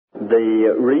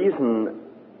The reason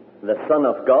the Son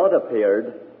of God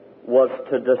appeared was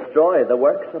to destroy the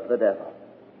works of the devil.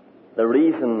 The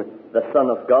reason the Son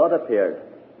of God appeared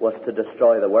was to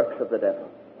destroy the works of the devil.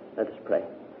 Let us pray.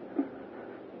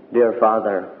 Dear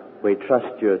Father, we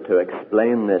trust you to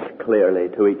explain this clearly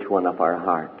to each one of our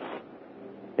hearts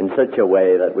in such a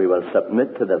way that we will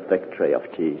submit to the victory of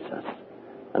Jesus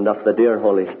and of the dear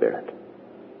Holy Spirit,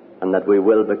 and that we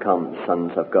will become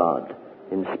sons of God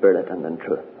in spirit and in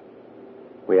truth.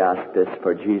 We ask this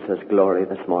for Jesus' glory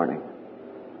this morning.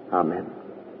 Amen.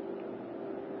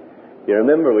 You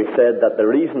remember we said that the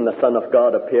reason the Son of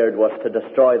God appeared was to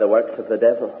destroy the works of the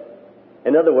devil.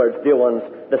 In other words, dear ones,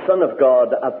 the Son of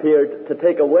God appeared to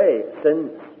take away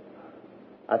sins.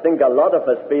 I think a lot of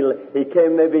us feel he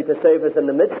came maybe to save us in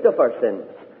the midst of our sins.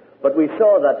 But we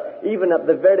saw that even at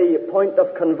the very point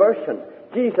of conversion,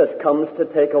 Jesus comes to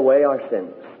take away our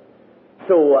sins.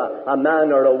 So a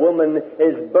man or a woman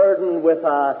is burdened with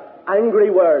angry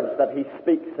words that he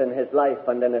speaks in his life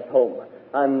and in his home.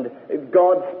 And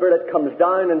God's Spirit comes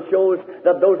down and shows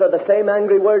that those are the same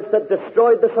angry words that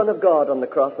destroyed the Son of God on the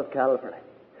cross of Calvary.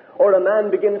 Or a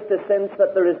man begins to sense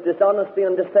that there is dishonesty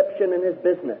and deception in his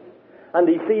business. And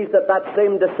he sees that that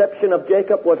same deception of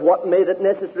Jacob was what made it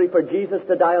necessary for Jesus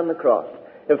to die on the cross.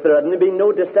 If there had been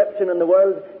no deception in the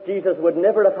world, Jesus would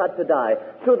never have had to die.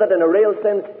 So that in a real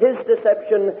sense, his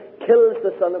deception kills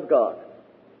the Son of God.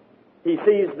 He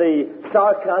sees the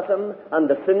sarcasm and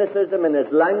the cynicism in his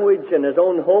language in his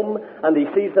own home, and he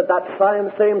sees that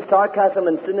same sarcasm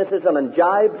and cynicism and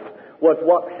jibes was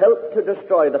what helped to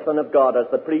destroy the Son of God, as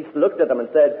the priest looked at him and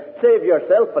said, "Save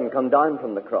yourself and come down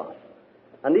from the cross."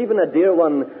 And even a dear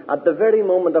one, at the very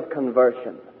moment of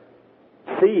conversion,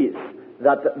 sees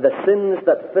that the sins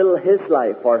that fill his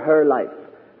life or her life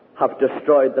have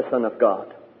destroyed the Son of God.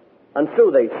 And so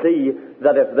they see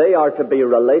that if they are to be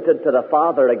related to the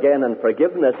Father again in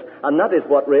forgiveness, and that is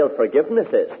what real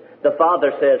forgiveness is, the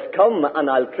Father says, "Come and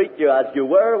I'll treat you as you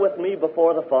were with me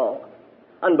before the fall."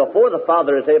 And before the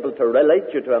Father is able to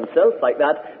relate you to himself like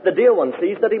that, the dear one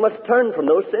sees that he must turn from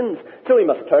those sins. So he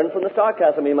must turn from the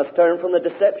sarcasm, he must turn from the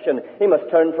deception, he must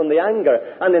turn from the anger.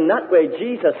 And in that way,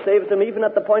 Jesus saves him even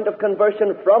at the point of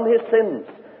conversion from his sins,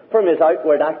 from his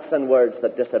outward acts and words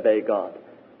that disobey God.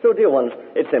 So, dear ones,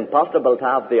 it's impossible to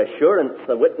have the assurance,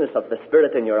 the witness of the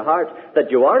Spirit in your heart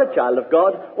that you are a child of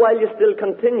God while you still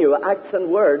continue acts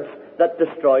and words that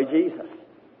destroy Jesus.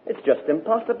 It's just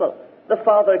impossible. The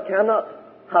Father cannot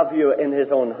have you in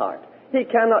his own heart. He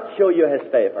cannot show you his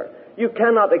favor. You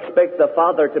cannot expect the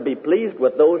Father to be pleased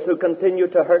with those who continue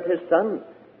to hurt his Son.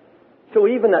 So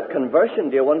even at conversion,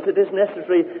 dear ones, it is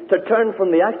necessary to turn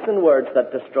from the acts and words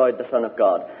that destroyed the Son of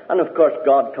God. And of course,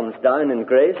 God comes down in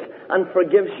grace and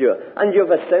forgives you. And you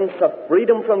have a sense of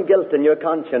freedom from guilt in your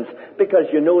conscience,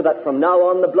 because you know that from now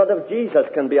on the blood of Jesus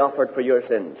can be offered for your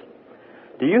sins.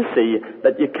 Do you see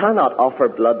that you cannot offer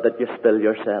blood that you spill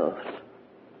yourselves?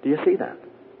 Do you see that?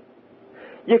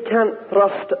 You can't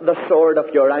thrust the sword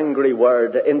of your angry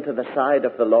word into the side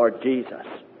of the Lord Jesus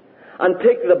and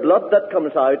take the blood that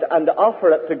comes out and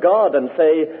offer it to God and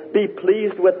say, "Be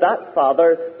pleased with that,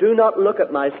 Father. Do not look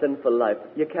at my sinful life."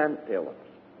 You can't, dear ones.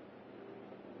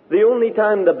 The only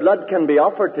time the blood can be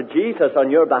offered to Jesus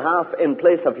on your behalf in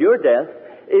place of your death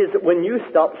is when you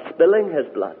stop spilling his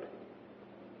blood.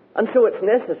 And so it's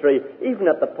necessary, even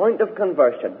at the point of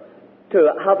conversion,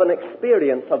 to have an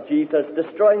experience of Jesus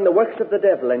destroying the works of the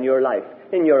devil in your life,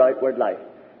 in your outward life.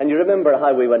 And you remember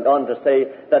how we went on to say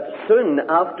that soon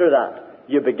after that,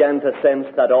 you began to sense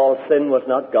that all sin was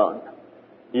not gone.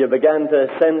 You began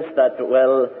to sense that,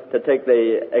 well, to take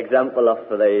the example of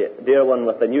the dear one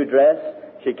with the new dress,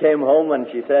 she came home and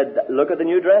she said, "Look at the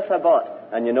new dress I bought."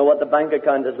 And you know what the bank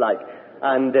account is like.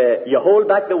 And you hold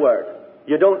back the word.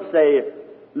 You don't say,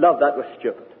 "Love, that was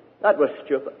stupid. That was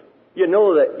stupid." You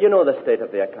know the state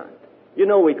of the account. You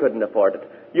know we couldn't afford it.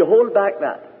 You hold back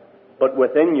that. But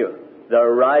within you,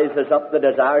 there rises up the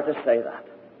desire to say that.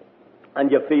 And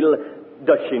you feel,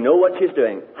 does she know what she's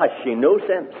doing? Has she no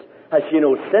sense? Has she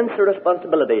no sense of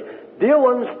responsibility? Dear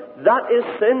ones, that is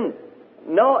sin.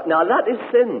 No, now that is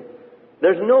sin.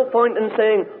 There's no point in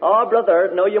saying, "Oh,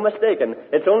 brother, no, you're mistaken.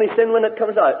 It's only sin when it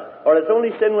comes out." Or it's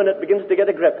only sin when it begins to get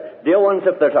a grip. Dear ones,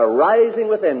 if there's a rising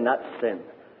within, that's sin.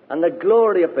 And the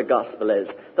glory of the gospel is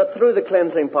that through the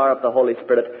cleansing power of the Holy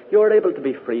Spirit, you are able to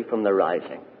be free from the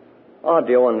rising. Oh,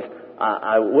 dear ones,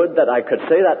 I would that I could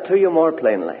say that to you more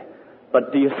plainly.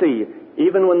 But do you see,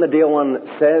 even when the dear one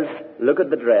says, "Look at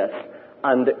the dress,"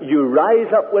 and you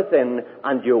rise up within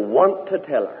and you want to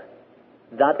tell her,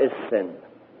 that is sin.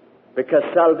 Because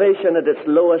salvation at its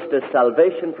lowest is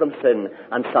salvation from sin,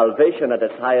 and salvation at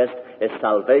its highest is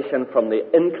salvation from the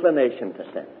inclination to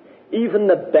sin. Even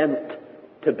the bent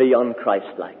to be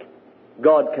un-Christ-like.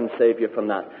 God can save you from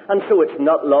that. And so it's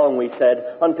not long, we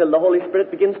said, until the Holy Spirit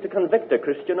begins to convict a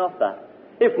Christian of that.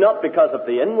 If not because of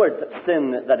the inward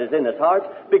sin that is in his heart,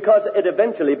 because it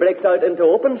eventually breaks out into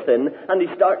open sin, and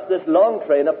he starts this long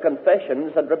train of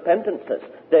confessions and repentances,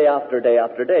 day after day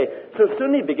after day. So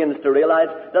soon he begins to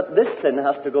realize that this sin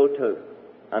has to go too.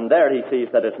 And there he sees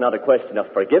that it's not a question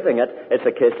of forgiving it, it's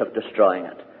a case of destroying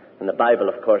it. And the Bible,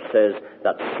 of course, says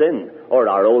that sin, or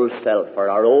our old self,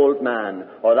 or our old man,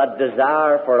 or that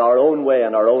desire for our own way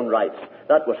and our own rights,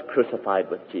 that was crucified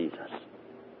with Jesus.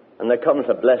 And there comes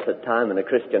a blessed time in a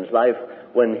Christian's life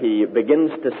when he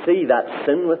begins to see that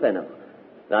sin within him,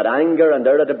 that anger and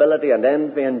irritability and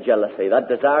envy and jealousy, that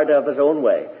desire to have his own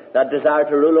way, that desire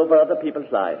to rule over other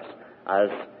people's lives, as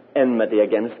enmity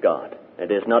against God. It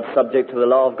is not subject to the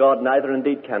law of God, neither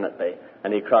indeed can it be.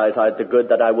 And he cries out, the good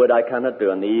that I would I cannot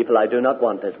do, and the evil I do not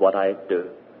want is what I do.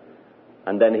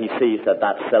 And then he sees that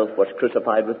that self was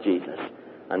crucified with Jesus,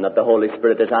 and that the Holy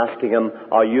Spirit is asking him,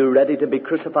 are you ready to be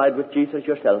crucified with Jesus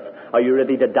yourself? Are you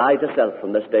ready to die to self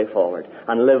from this day forward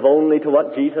and live only to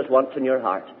what Jesus wants in your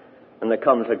heart? And there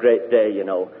comes a great day,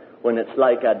 when it's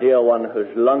like a dear one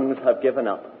whose lungs have given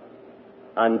up,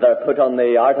 and they're put on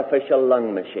the artificial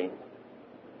lung machine.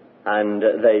 And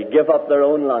they give up their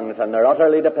own lungs, and they're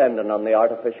utterly dependent on the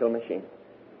artificial machine.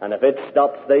 And if it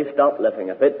stops, they stop living.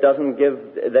 If it doesn't give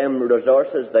them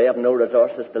resources, they have no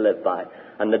resources to live by.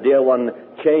 And the dear one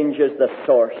changes the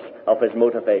source of his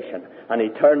motivation. And he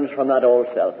turns from that old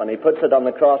self, and he puts it on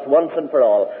the cross once and for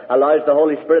all, allows the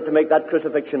Holy Spirit to make that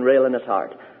crucifixion real in his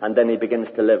heart. And then he begins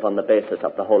to live on the basis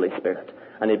of the Holy Spirit.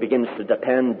 And he begins to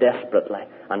depend desperately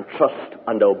and trust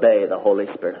and obey the Holy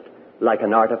Spirit, like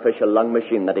an artificial lung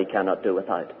machine that he cannot do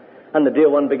without. And the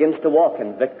dear one begins to walk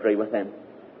in victory within.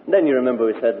 Then you remember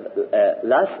we said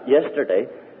yesterday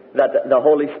that the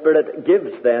Holy Spirit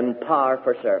gives then power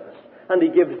for service. And he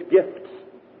gives gifts.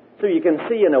 So you can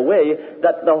see in a way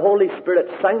that the Holy Spirit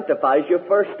sanctifies you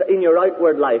first in your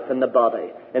outward life, in the body,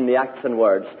 in the acts and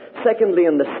words. Secondly,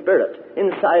 in the spirit,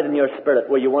 inside in your spirit,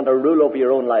 where you want to rule over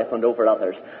your own life and over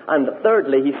others. And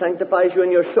thirdly, he sanctifies you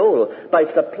in your soul by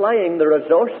supplying the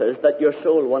resources that your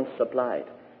soul once supplied.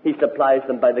 He supplies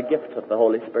them by the gifts of the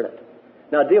Holy Spirit.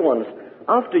 Now, dear ones,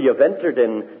 after you've entered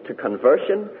into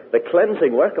conversion, the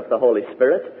cleansing work of the Holy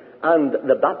Spirit, and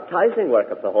the baptizing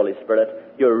work of the Holy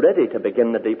Spirit, you're ready to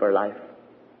begin the deeper life.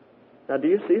 Now, do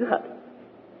you see that?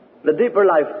 The deeper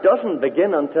life doesn't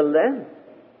begin until then.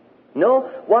 No,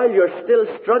 while you're still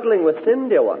struggling with sin,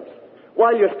 dear ones,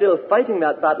 while you're still fighting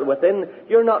that battle within,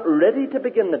 you're not ready to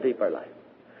begin the deeper life.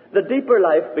 The deeper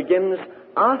life begins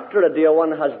after a dear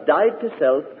one has died to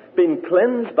self, been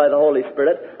cleansed by the Holy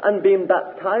Spirit, and been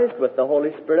baptized with the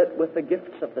Holy Spirit with the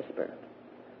gifts of the Spirit.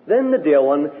 Then the dear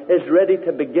one is ready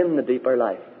to begin the deeper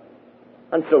life.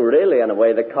 And so really, in a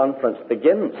way, the conference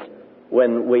begins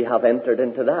when we have entered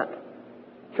into that.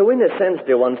 So in a sense,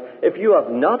 dear ones, if you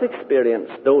have not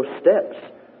experienced those steps,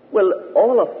 well,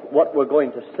 all of what we're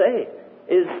going to say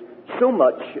is so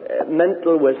much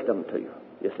mental wisdom to you,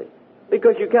 you see.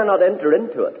 Because you cannot enter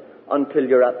into it until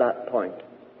you're at that point.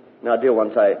 Now, dear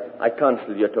ones, I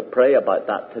counsel you to pray about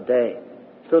that today,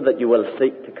 so that you will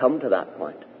seek to come to that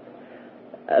point.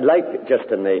 I'd like,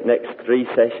 just in the next 3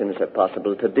 sessions, if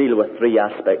possible, to deal with 3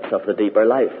 aspects of the deeper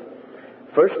life.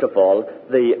 First of all,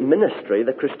 the ministry,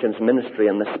 the Christian's ministry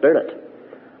in the Spirit.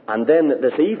 And then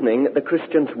this evening, the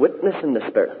Christian's witness in the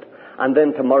Spirit. And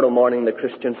then tomorrow morning, the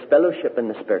Christian's fellowship in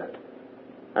the Spirit.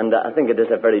 And I think it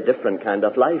is a very different kind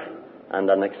of life, and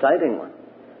an exciting one.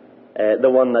 The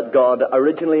one that God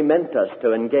originally meant us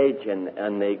to engage in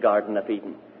the Garden of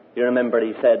Eden. You remember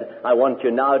he said, I want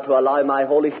you now to allow my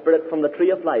Holy Spirit from the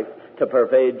tree of life to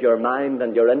pervade your mind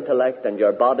and your intellect and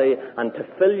your body, and to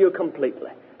fill you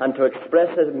completely, and to express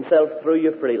himself through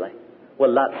you freely.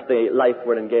 Well, that's the life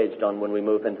we're engaged on when we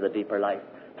move into the deeper life,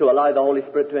 to allow the Holy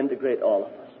Spirit to integrate all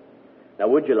of us. Now,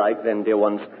 would you like then, dear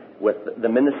ones, with the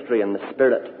ministry and the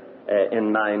Spirit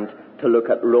in mind, to look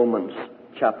at Romans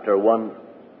chapter 1.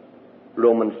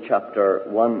 Romans chapter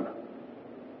 1.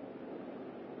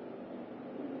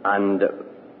 And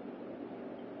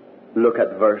look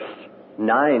at verse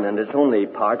 9, and it's only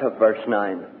part of verse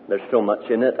 9. There's so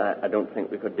much in it, I don't think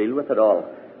we could deal with it all.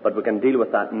 But we can deal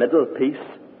with that middle piece.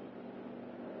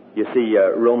 You see,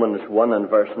 Romans 1 and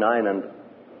verse 9, and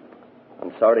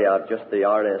I'm sorry, I have just the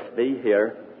RSV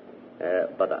here,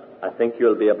 but I think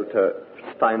you'll be able to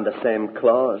find the same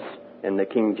clause in the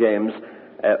King James.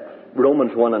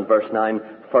 Romans 1 and verse 9,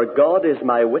 for God is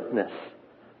my witness,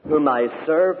 whom I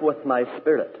serve with my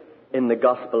spirit in the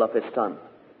gospel of his Son,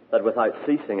 that without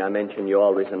ceasing I mention you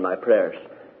always in my prayers.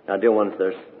 Now, dear ones,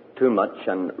 there's too much,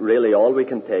 and really all we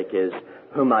can take is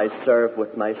whom I serve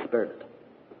with my spirit.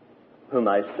 Whom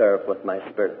I serve with my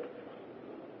spirit.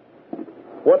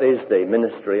 What is the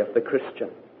ministry of the Christian?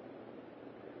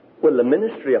 Well, the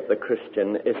ministry of the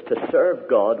Christian is to serve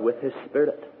God with his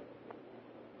spirit.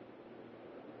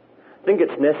 I think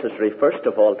it's necessary, first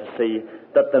of all, to see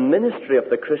that the ministry of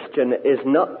the Christian is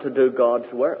not to do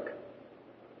God's work.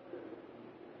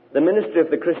 The ministry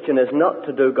of the Christian is not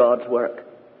to do God's work.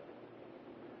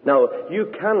 Now,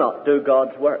 you cannot do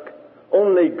God's work.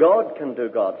 Only God can do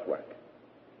God's work.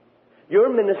 Your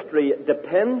ministry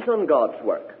depends on God's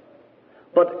work,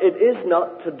 but it is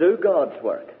not to do God's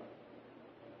work.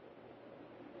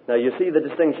 Now, you see the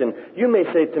distinction. You may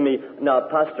say to me, now,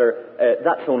 Pastor,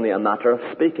 that's only a matter of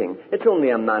speaking. It's only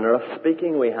a manner of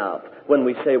speaking we have when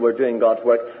we say we're doing God's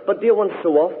work. But, dear ones, so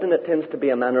often it tends to be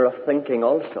a manner of thinking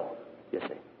also, you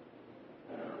see.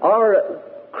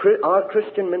 Our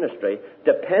Christian ministry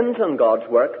depends on God's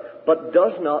work, but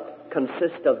does not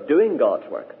consist of doing God's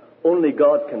work. Only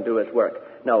God can do his work.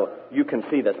 Now, you can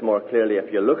see this more clearly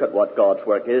if you look at what God's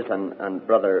work is, and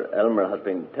Brother Elmer has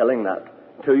been telling that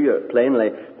to you plainly.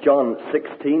 John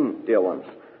 16, dear ones,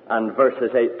 and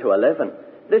verses 8 to 11.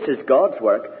 This is God's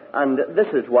work, and this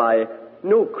is why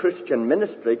no Christian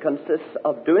ministry consists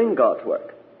of doing God's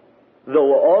work,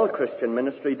 though all Christian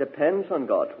ministry depends on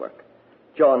God's work.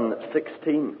 John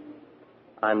 16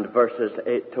 and verses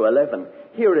 8 to 11.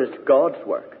 Here is God's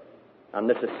work, and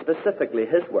this is specifically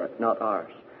his work, not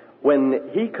ours. When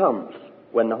he comes,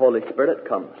 when the Holy Spirit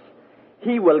comes,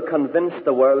 he will convince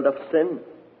the world of sin,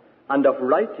 and of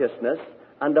righteousness,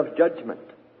 and of judgment.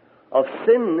 Of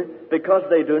sin, because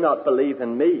they do not believe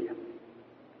in me.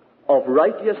 Of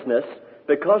righteousness,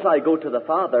 because I go to the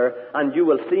Father, and you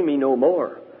will see me no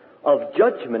more. Of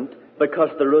judgment, because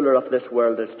the ruler of this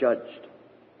world is judged.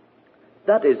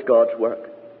 That is God's work.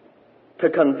 To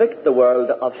convict the world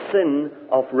of sin,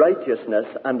 of righteousness,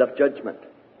 and of judgment.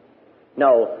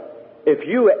 Now, if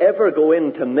you ever go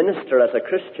in to minister as a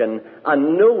Christian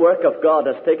and no work of God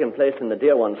has taken place in the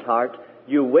dear one's heart,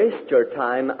 you waste your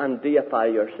time and deify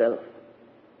yourself.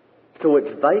 So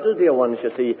it's vital, dear ones,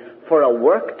 you see, for a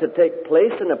work to take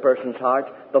place in a person's heart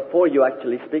before you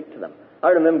actually speak to them. I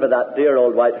remember that dear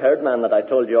old white-haired man that I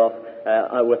told you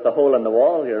of with the hole in the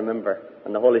wall, you remember,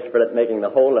 and the Holy Spirit making the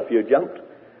hole if you jumped.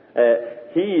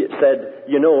 He said,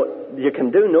 you know, you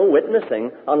can do no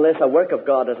witnessing unless a work of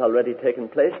God has already taken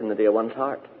place in the dear one's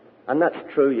heart. And that's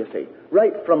true, you see,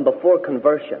 right from before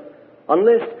conversion.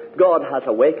 Unless God has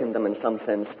awakened them in some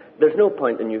sense, there's no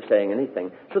point in you saying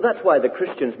anything. So that's why the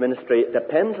Christian's ministry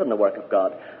depends on the work of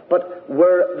God. But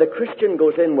where the Christian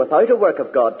goes in without a work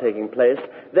of God taking place,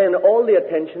 then all the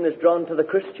attention is drawn to the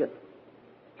Christian.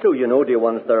 So, you know, dear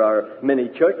ones, there are many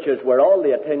churches where all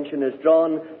the attention is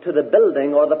drawn to the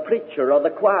building or the preacher or the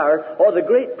choir or the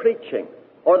great preaching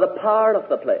or the power of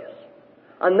the place.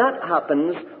 And that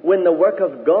happens when the work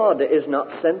of God is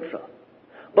not central.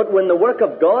 But when the work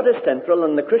of God is central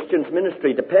and the Christian's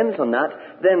ministry depends on that,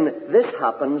 then this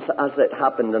happens as it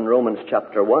happened in Romans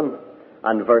chapter 1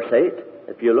 and verse 8,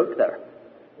 if you look there.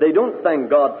 They don't thank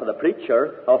God for the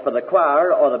preacher or for the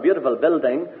choir or the beautiful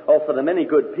building or for the many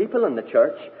good people in the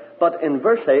church. But in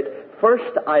verse 8,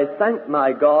 first I thank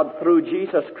my God through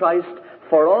Jesus Christ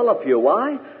for all of you.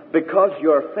 Why? Because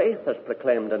your faith is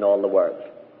proclaimed in all the world.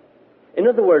 In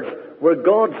other words, where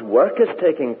God's work is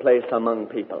taking place among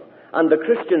people, and the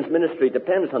Christian's ministry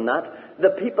depends on that,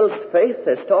 the people's faith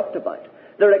is talked about.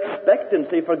 Their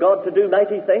expectancy for God to do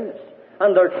mighty things.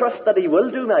 And their trust that he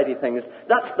will do mighty things.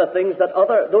 Those are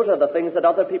the things that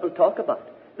other people talk about.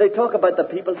 They talk about the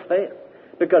people's faith.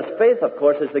 Because faith, of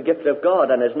course, is the gift of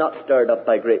God and is not stirred up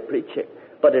by great preaching,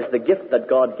 but is the gift that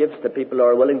God gives to people who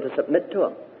are willing to submit to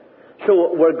him.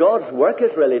 So where God's work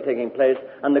is really taking place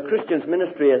and the Christian's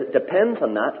ministry depends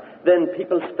on that, then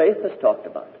people's faith is talked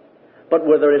about. But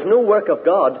where there is no work of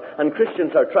God and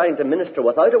Christians are trying to minister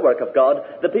without a work of God,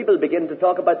 the people begin to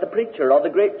talk about the preacher or the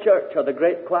great church or the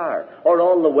great choir or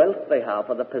all the wealth they have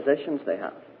or the possessions they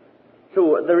have.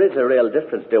 So there is a real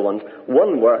difference, dear ones.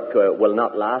 One work will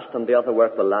not last and the other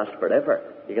work will last forever.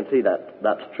 You can see that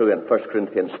that's true in 1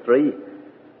 Corinthians 3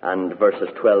 and verses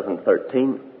 12 and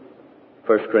 13.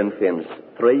 1 Corinthians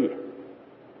 3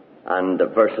 and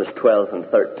verses 12 and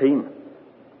 13.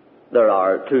 There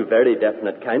are two very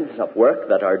definite kinds of work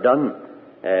that are done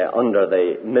under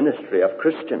the ministry of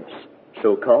Christians,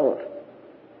 so-called.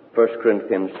 1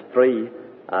 Corinthians 3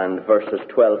 and verses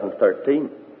 12 and 13.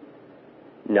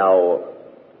 Now,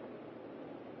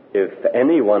 If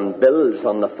anyone builds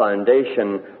on the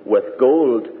foundation with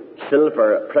gold,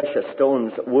 silver, precious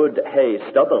stones, wood, hay,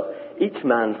 stubble, each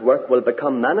man's work will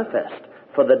become manifest,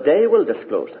 for the day will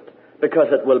disclose it, because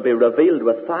it will be revealed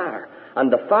with fire,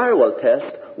 and the fire will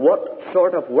test what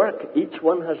sort of work each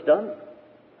one has done.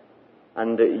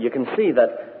 And you can see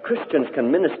that Christians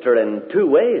can minister in two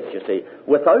ways, you see,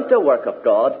 without the work of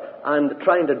God and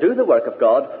trying to do the work of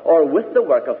God, or with the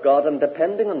work of God and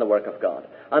depending on the work of God.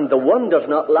 And the one does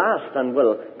not last and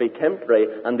will be temporary,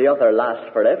 and the other lasts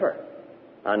forever.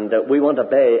 And we want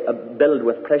to build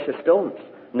with precious stones,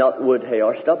 not wood, hay,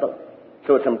 or stubble.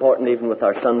 So it's important even with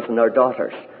our sons and our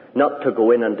daughters, not to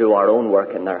go in and do our own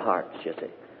work in their hearts, you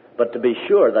see, but to be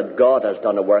sure that God has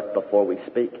done a work before we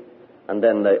speak, and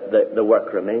then the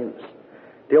work remains.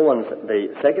 Dear ones,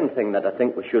 the second thing that I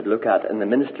think we should look at in the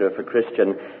ministry of a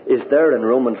Christian is there in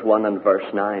Romans 1 and verse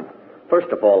 9.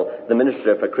 First of all, the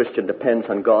ministry of a Christian depends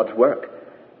on God's work,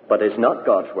 but is not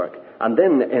God's work. And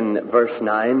then in verse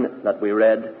 9 that we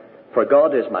read, "For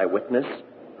God is my witness,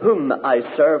 whom I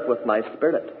serve with my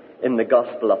spirit in the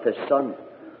gospel of his Son."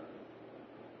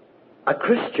 A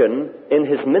Christian in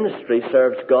his ministry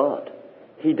serves God.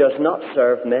 He does not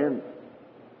serve men.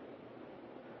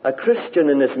 A Christian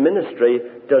in his ministry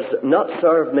does not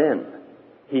serve men.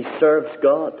 He serves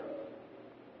God.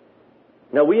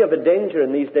 Now, we have a danger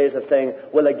in these days of saying,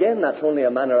 well, again, that's only a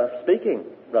manner of speaking,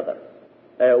 brother.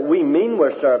 We mean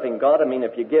we're serving God. I mean,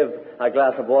 if you give a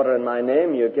glass of water in my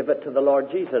name, you give it to the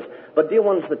Lord Jesus. But, dear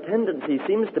ones, the tendency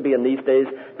seems to be in these days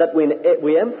that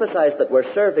we emphasize that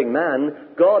we're serving man,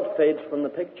 God fades from the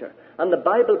picture. And the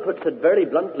Bible puts it very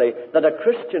bluntly that a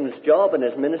Christian's job in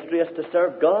his ministry is to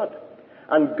serve God.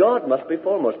 And God must be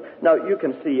foremost. Now, you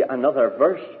can see another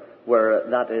verse where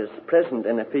that is present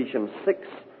in Ephesians 6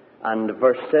 and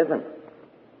verse 7.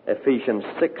 Ephesians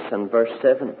 6 and verse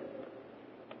 7.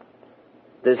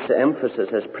 This emphasis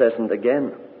is present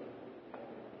again.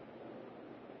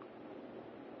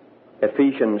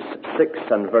 Ephesians 6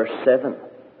 and verse 7.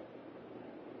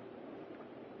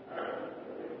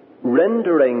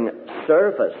 Rendering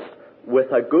service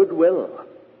with a good will,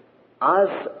 as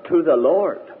to the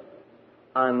Lord,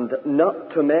 and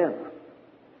not to men.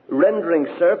 Rendering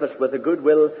service with a good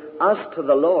will as to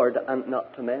the Lord and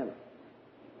not to men.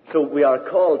 So we are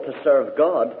called to serve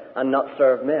God and not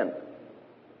serve men.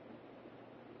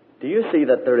 Do you see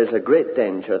that there is a great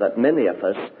danger that many of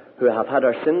us who have had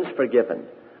our sins forgiven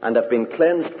and have been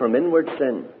cleansed from inward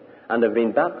sin and have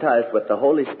been baptized with the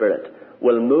Holy Spirit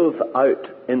will move out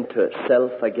into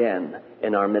self again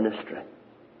in our ministry?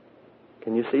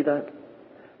 Can you see that?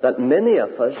 That many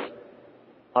of us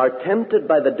are tempted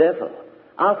by the devil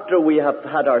after we have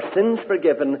had our sins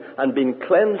forgiven and been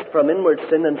cleansed from inward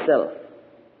sin and self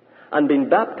and been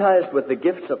baptized with the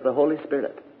gifts of the Holy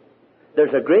Spirit.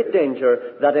 There's a great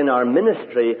danger that in our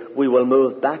ministry we will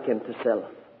move back into self.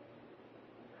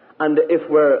 And if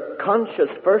we're conscious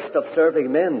first of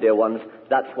serving men, dear ones,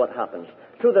 that's what happens.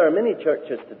 So there are many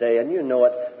churches today, and you know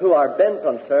it, who are bent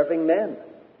on serving men.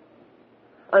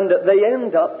 And they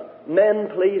end up men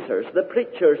pleasers. The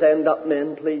preachers end up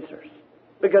men pleasers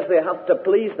because they have to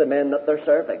please the men that they're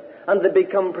serving. And they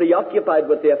become preoccupied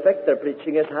with the effect their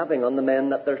preaching is having on the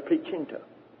men that they're preaching to.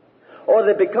 Or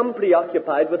they become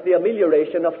preoccupied with the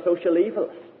amelioration of social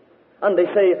evils. And they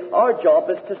say, our job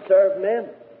is to serve men.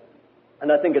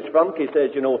 And I think it's Fromke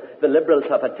says, the liberals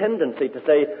have a tendency to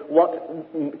say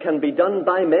what can be done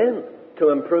by men to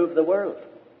improve the world.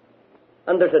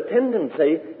 And there's a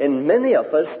tendency in many of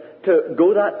us to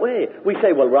go that way. We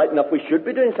say, well, right enough, we should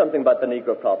be doing something about the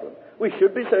Negro problem. We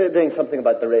should be doing something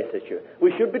about the race issue.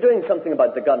 We should be doing something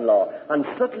about the gun law. And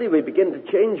subtly we begin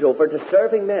to change over to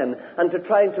serving men and to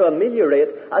trying to ameliorate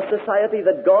a society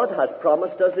that God has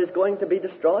promised us is going to be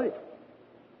destroyed.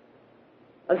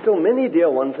 And so many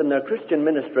dear ones in their Christian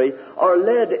ministry are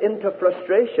led into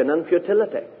frustration and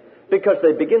futility because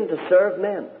they begin to serve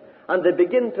men. And they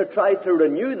begin to try to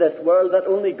renew this world that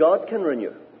only God can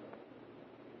renew,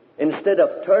 instead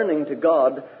of turning to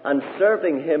God and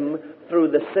serving Him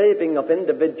through the saving of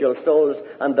individual souls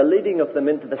and the leading of them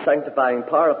into the sanctifying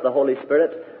power of the Holy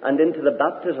Spirit and into the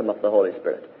baptism of the Holy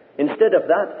Spirit. Instead of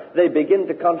that, they begin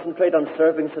to concentrate on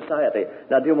serving society.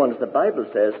 Now, dear ones, the Bible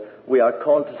says we are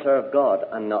called to serve God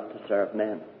and not to serve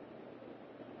men.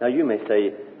 Now, you may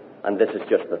say, and this is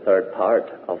just the third part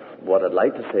of what I'd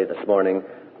like to say this morning,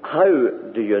 how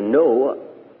do you know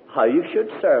how you should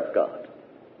serve God?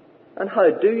 And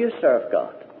how do you serve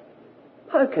God?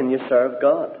 How can you serve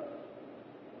God?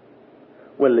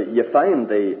 Well, you find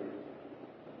the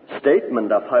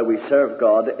statement of how we serve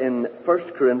God in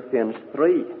 1 Corinthians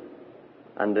 3.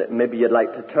 And maybe you'd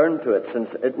like to turn to it, since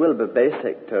it will be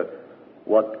basic to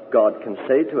what God can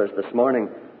say to us this morning.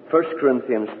 1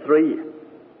 Corinthians 3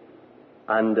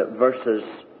 and verses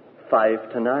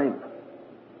 5 to 9.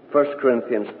 1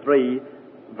 Corinthians 3,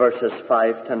 verses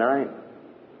 5 to 9.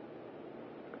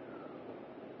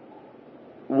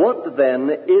 What then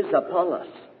is Apollos?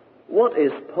 What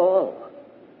is Paul?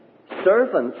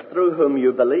 Servants through whom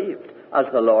you believed, as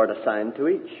the Lord assigned to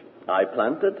each. I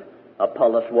planted,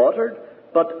 Apollos watered,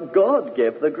 but God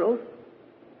gave the growth.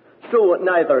 So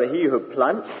neither he who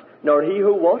plants nor he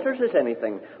who waters is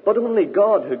anything, but only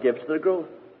God who gives the growth.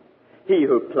 He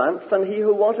who plants and he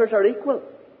who waters are equal,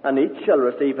 and each shall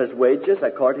receive his wages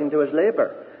according to his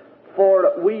labor.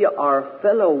 For we are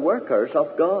fellow workers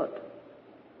of God.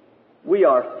 We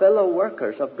are fellow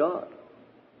workers of God.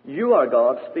 You are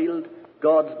God's field,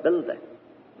 God's building.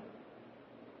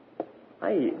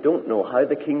 I don't know how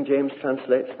the King James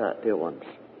translates that, dear ones.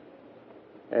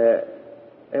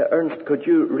 Ernst, could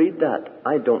you read that?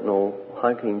 I don't know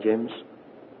how King James.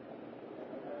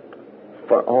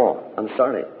 I'm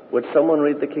sorry. Would someone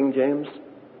read the King James?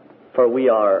 For we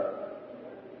are...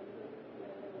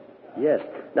 Yes.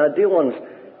 Now, dear ones,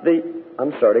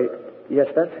 I'm sorry. Yes,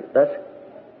 that's...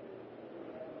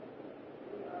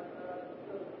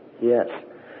 Yes.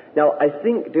 Now, I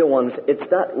think, dear ones, it's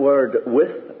that word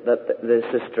with that the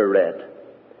sister read.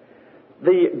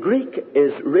 The Greek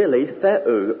is really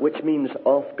theou, which means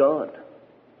of God.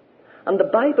 And the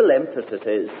Bible emphasis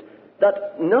is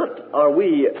that not are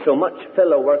we so much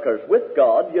fellow workers with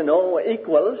God,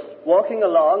 equals, walking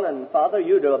along, and Father,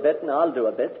 you do a bit and I'll do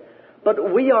a bit,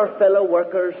 but we are fellow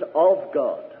workers of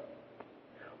God.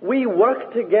 We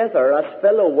work together as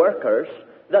fellow workers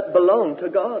that belong to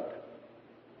God.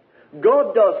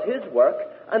 God does his work,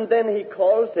 and then he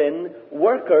calls in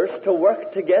workers to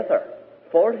work together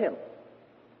for him.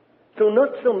 So not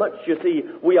so much, you see,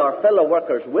 we are fellow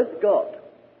workers with God,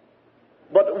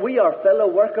 but we are fellow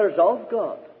workers of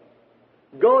God.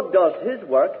 God does his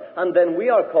work, and then we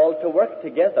are called to work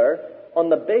together on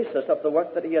the basis of the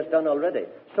work that he has done already.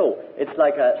 So it's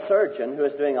like a surgeon who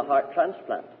is doing a heart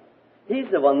transplant. He's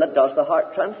the one that does the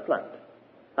heart transplant,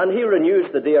 and he renews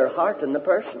the dear heart in the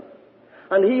person.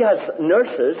 And he has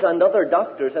nurses and other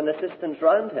doctors and assistants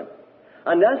round him.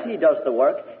 And as he does the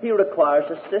work, he requires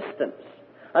assistance.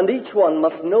 And each one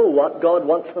must know what God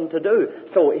wants them to do.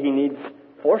 So he needs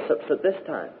forceps at this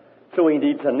time. So he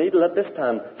needs a needle at this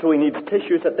time. So he needs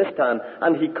tissues at this time.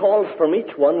 And he calls from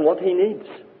each one what he needs.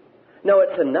 Now,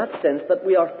 it's in that sense that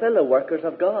we are fellow workers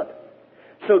of God.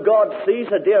 So God sees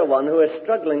a dear one who is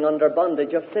struggling under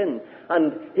bondage of sin,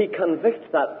 and he convicts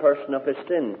that person of his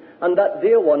sin. And that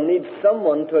dear one needs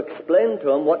someone to explain to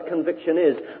him what conviction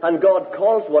is. And God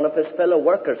calls one of his fellow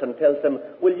workers and tells them,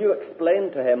 will you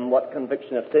explain to him what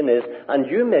conviction of sin is? And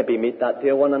you maybe meet that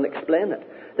dear one and explain it.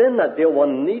 Then that dear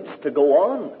one needs to go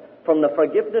on from the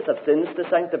forgiveness of sins to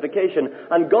sanctification.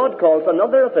 And God calls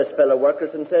another of his fellow workers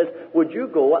and says, would you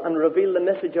go and reveal the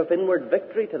message of inward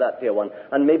victory to that dear one?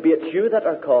 And maybe it's you that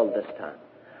are called this time.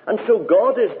 And so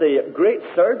God is the great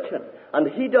surgeon,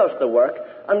 and he does the work,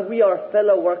 and we are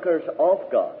fellow workers of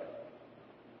God.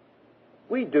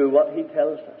 We do what he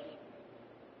tells us.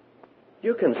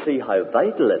 You can see how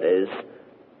vital it is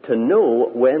to know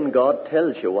when God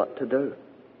tells you what to do.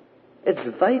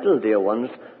 It's vital, dear ones,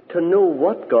 to know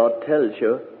what God tells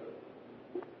you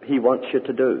he wants you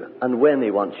to do and when he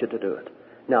wants you to do it.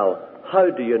 Now, how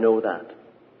do you know that?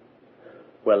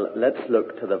 Well, let's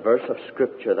look to the verse of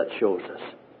Scripture that shows us.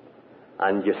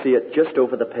 And you see it just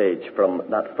over the page from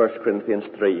that 1 Corinthians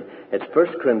 3. It's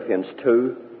 1 Corinthians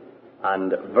 2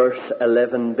 and verse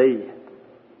 11b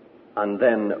and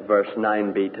then verse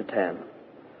 9b to 10.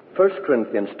 1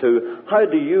 Corinthians 2, how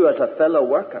do you as a fellow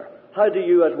worker, how do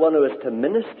you as one who is to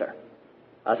minister,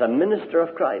 as a minister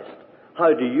of Christ,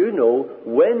 how do you know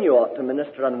when you ought to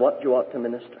minister and what you ought to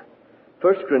minister?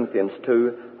 1 Corinthians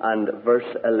 2 and verse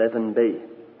 11b.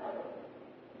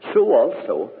 So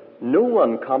also, no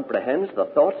one comprehends the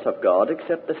thoughts of God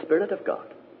except the Spirit of God.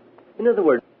 In other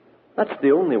words, that's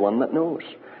the only one that knows.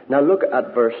 Now look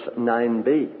at verse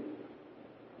 9b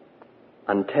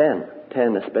and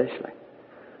 10 especially.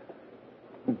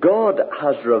 God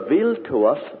has revealed to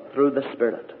us through the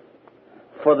Spirit.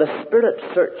 For the Spirit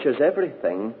searches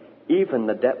everything, even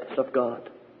the depths of God.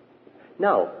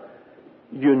 Now,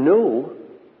 you know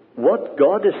what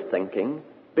God is thinking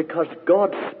because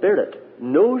God's Spirit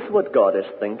knows what God is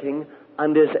thinking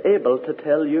and is able to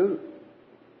tell you.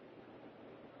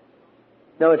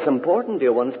 Now, it's important,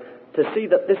 dear ones, to see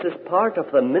that this is part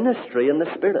of the ministry in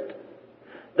the Spirit.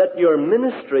 That your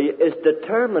ministry is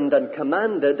determined and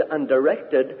commanded and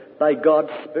directed by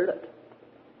God's Spirit.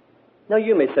 Now,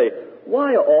 you may say,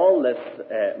 why all this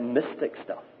mystic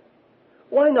stuff?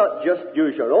 Why not just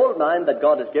use your old mind that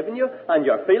God has given you and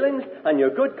your feelings and your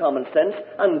good common sense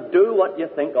and do what you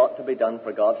think ought to be done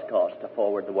for God's cause to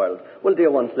forward the world? Well, dear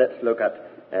ones, let's look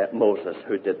at Moses,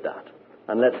 who did that.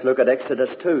 And let's look at Exodus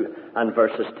 2 and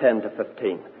verses 10 to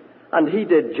 15. And he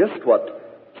did just what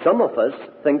some of us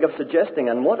think of suggesting,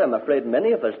 and what I'm afraid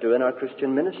many of us do in our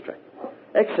Christian ministry.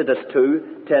 Exodus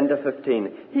 2, 10 to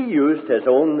 15. He used his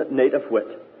own native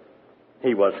wit.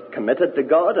 He was committed to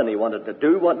God and he wanted to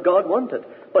do what God wanted,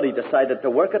 but he decided to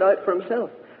work it out for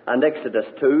himself. And Exodus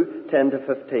 2, 10 to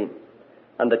 15.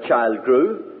 And the child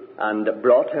grew and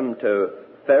brought him to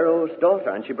Pharaoh's daughter,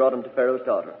 and she brought him to Pharaoh's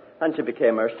daughter. And she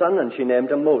became her son, and she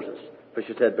named him Moses, for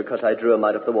she said, because I drew him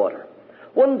out of the water.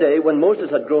 One day, when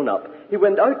Moses had grown up, he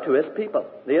went out to his people,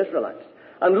 the Israelites,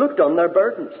 and looked on their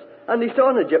burdens. And he saw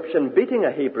an Egyptian beating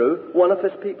a Hebrew, one of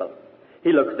his people.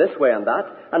 He looked this way and that,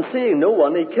 and seeing no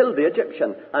one, he killed the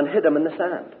Egyptian and hid him in the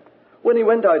sand. When he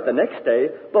went out the next day,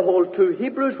 behold, 2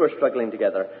 Hebrews were struggling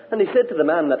together. And he said to the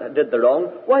man that did the wrong,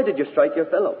 why did you strike your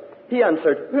fellow? He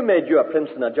answered, who made you a prince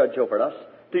and a judge over us?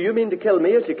 Do you mean to kill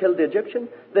me as you killed the Egyptian?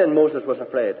 Then Moses was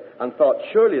afraid, and thought,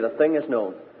 surely the thing is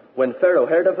known. When Pharaoh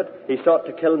heard of it, he sought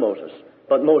to kill Moses.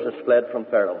 But Moses fled from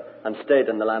Pharaoh, and stayed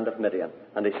in the land of Midian,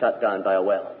 and he sat down by a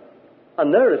well.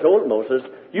 And there is old Moses,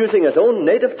 using his own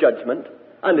native judgment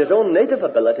and his own native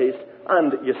abilities,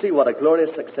 and you see what a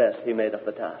glorious success he made of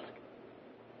the task.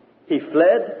 He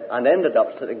fled and ended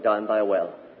up sitting down by a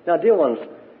well. Now, dear ones,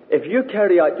 if you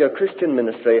carry out your Christian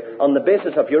ministry on the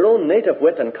basis of your own native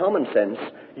wit and common sense,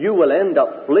 you will end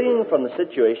up fleeing from the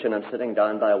situation and sitting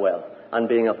down by a well and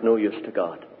being of no use to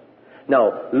God.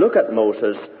 Now, look at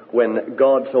Moses when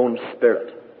God's own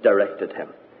Spirit directed him.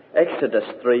 Exodus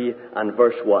 3 and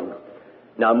verse 1.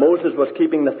 Now Moses was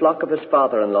keeping the flock of his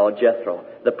father-in-law, Jethro,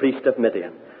 the priest of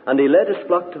Midian, and he led his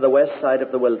flock to the west side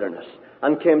of the wilderness,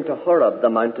 and came to Horeb, the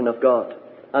mountain of God.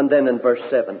 And then in verse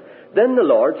 7, then the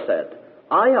Lord said,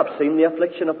 I have seen the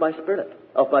affliction of my spirit,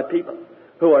 of my people,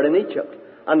 who are in Egypt,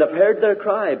 and have heard their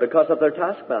cry because of their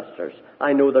taskmasters.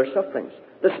 I know their sufferings.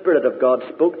 The Spirit of God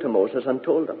spoke to Moses and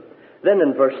told him. Then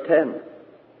in verse 10,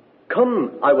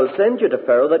 come, I will send you to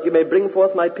Pharaoh, that you may bring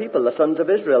forth my people, the sons of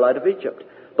Israel, out of Egypt.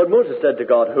 But Moses said to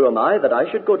God, who am I that I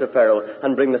should go to Pharaoh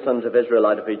and bring the sons of Israel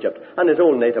out of Egypt? And his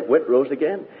own native wit rose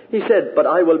again. He said, but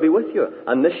I will be with you,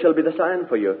 and this shall be the sign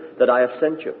for you that I have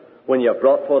sent you. When you have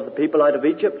brought forth the people out of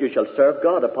Egypt, you shall serve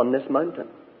God upon this mountain.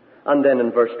 And then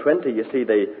in verse 20, you see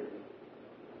the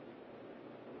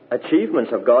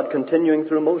achievements of God continuing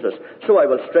through Moses. So I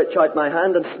will stretch out my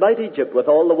hand and smite Egypt with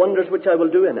all the wonders which I will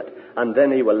do in it, and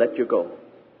then he will let you go.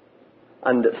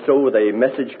 And so the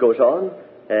message goes on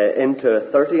into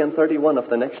 30 and 31 of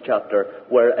the next chapter,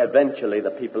 where eventually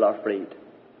the people are freed.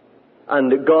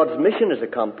 And God's mission is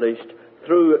accomplished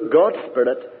through God's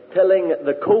Spirit telling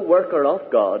the co-worker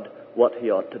of God what he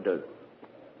ought to do.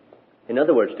 In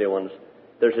other words, dear ones,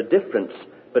 there's a difference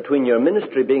between your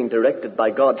ministry being directed by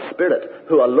God's Spirit,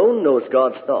 who alone knows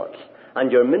God's thoughts,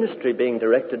 and your ministry being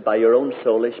directed by your own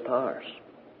soulish powers.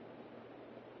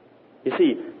 You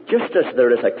see, just as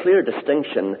there is a clear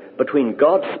distinction between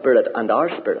God's Spirit and our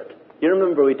spirit. You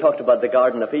remember we talked about the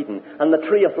Garden of Eden and the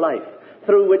tree of life,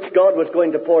 through which God was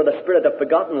going to pour the Spirit of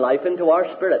begotten life into our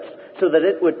spirits, so that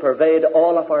it would pervade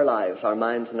all of our lives, our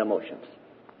minds and emotions.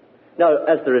 Now,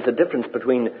 as there is a difference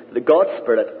between the God's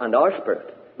Spirit and our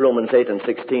spirit, Romans 8 and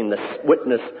 16,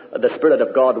 the Spirit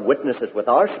of God witnesses with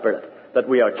our spirit that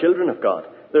we are children of God.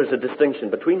 There's a distinction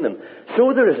between them.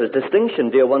 So there is a distinction,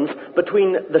 dear ones,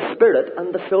 between the spirit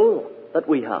and the soul that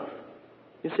we have.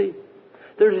 You see,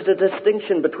 there is a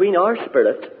distinction between our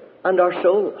spirit and our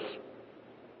souls.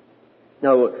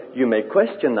 Now, you may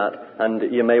question that,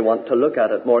 and you may want to look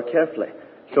at it more carefully.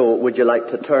 So would you like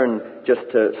to turn just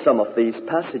to some of these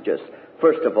passages?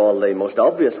 First of all, the most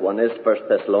obvious one is 1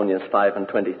 Thessalonians 5 and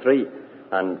 23,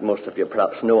 and most of you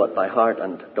perhaps know it by heart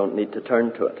and don't need to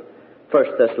turn to it. 1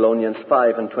 Thessalonians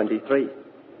 5 and 23.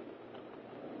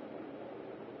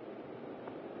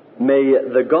 May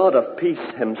the God of peace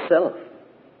himself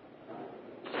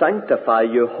sanctify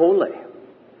you wholly,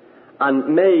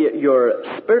 and may your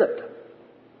spirit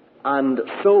and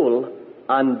soul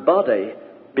and body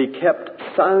be kept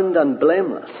sound and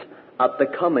blameless at the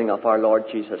coming of our Lord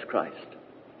Jesus Christ.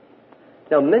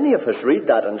 Now, many of us read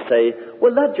that and say,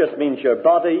 well, that just means your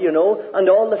body, and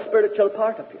all the spiritual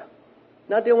part of you.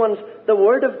 Now, dear ones, the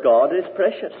Word of God is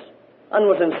precious and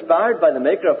was inspired by the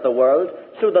Maker of the world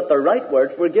so that the right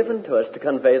words were given to us to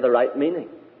convey the right meaning.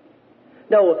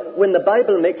 Now, when the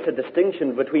Bible makes a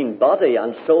distinction between body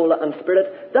and soul and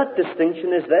spirit, that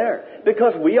distinction is there.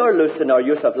 Because we are loose in our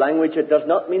use of language, it does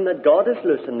not mean that God is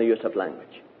loose in the use of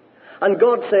language. And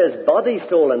God says body,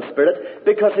 soul, and spirit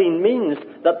because he means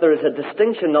that there is a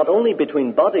distinction not only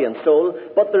between body and soul,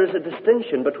 but there is a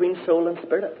distinction between soul and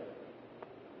spirit.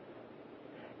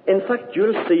 In fact,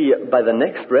 you'll see by the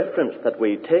next reference that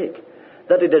we take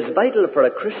that it is vital for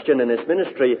a Christian in his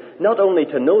ministry not only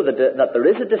to know that there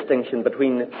is a distinction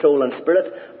between soul and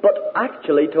spirit, but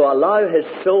actually to allow his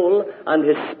soul and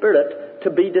his spirit to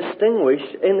be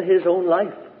distinguished in his own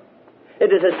life.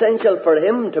 It is essential for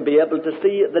him to be able to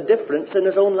see the difference in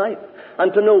his own life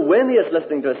and to know when he is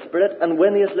listening to his spirit and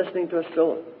when he is listening to his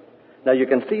soul. Now you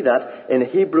can see that in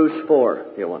Hebrews 4,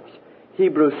 dear ones.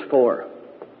 Hebrews 4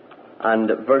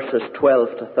 and verses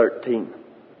 12 to 13.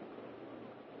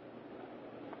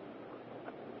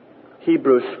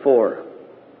 Hebrews 4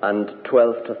 and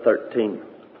 12 to 13.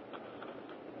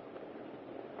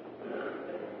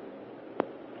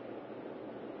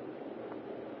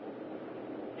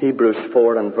 Hebrews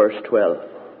 4 and verse 12.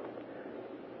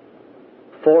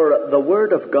 For the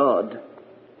word of God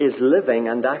is living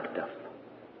and active,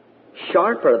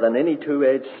 sharper than any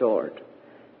two-edged sword,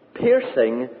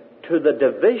 piercing to the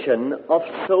division of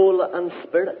soul and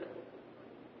spirit.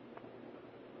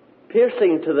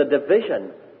 Piercing to the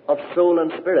division of soul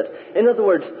and spirit. In other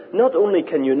words, not only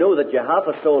can you know that you have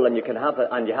a soul and you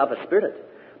have a spirit,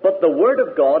 but the Word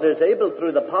of God is able,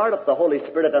 through the power of the Holy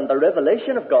Spirit and the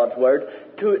revelation of God's Word,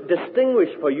 to distinguish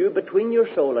for you between your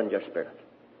soul and your spirit.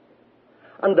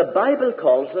 And the Bible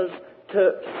calls us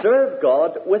to serve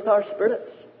God with our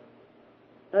spirits.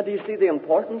 Now, do you see the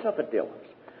importance of it, dear ones?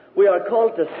 We are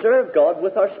called to serve God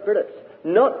with our spirits,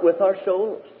 not with our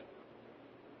souls.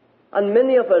 And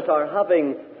many of us are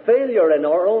having failure in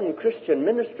our own Christian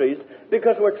ministries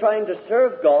because we're trying to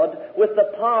serve God with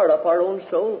the power of our own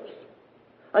souls.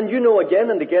 And you know, again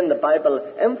and again, the Bible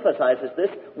emphasizes this.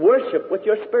 Worship with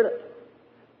your spirit.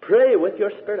 Pray with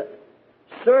your spirit.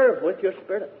 Serve with your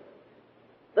spirit.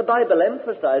 The Bible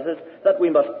emphasizes that we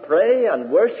must pray and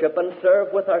worship and serve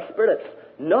with our spirits,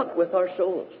 not with our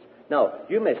souls. Now,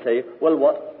 you may say, well,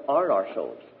 what are our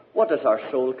souls? What does our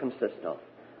soul consist of?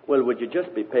 Well, would you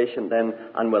just be patient then,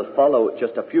 and we'll follow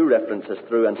just a few references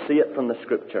through and see it from the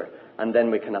Scripture, and then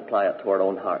we can apply it to our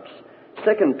own hearts.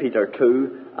 2 Peter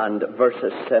 2 and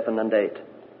verses 7 and 8.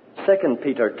 2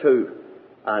 Peter 2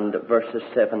 and verses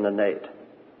 7 and 8.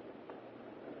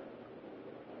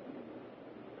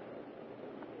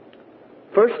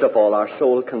 First of all, our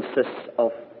soul consists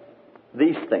of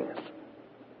these things.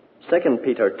 2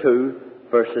 Peter 2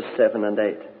 verses 7 and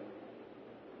 8.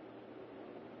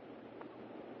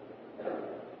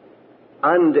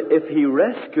 And if he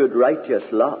rescued righteous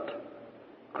Lot,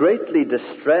 greatly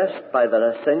distressed by the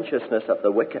licentiousness of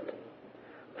the wicked,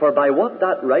 for by what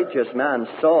that righteous man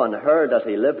saw and heard as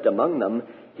he lived among them,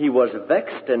 he was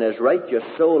vexed in his righteous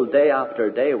soul day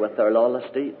after day with their lawless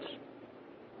deeds.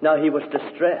 Now he was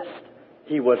distressed.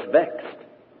 He was vexed.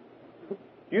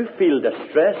 You feel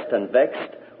distressed and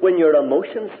vexed when your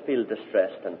emotions feel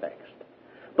distressed and vexed.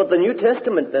 But the New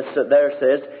Testament there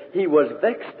says, he was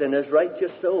vexed in his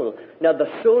righteous soul. Now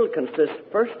the soul consists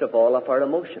first of all of our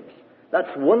emotions.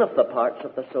 That's one of the parts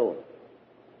of the soul.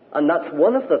 And that's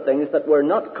one of the things that we're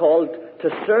not called to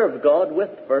serve God with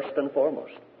first and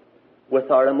foremost, with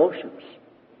our emotions.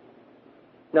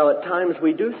 Now at times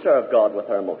we do serve God with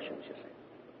our emotions, you see.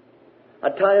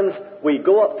 At times we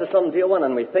go up to some dear one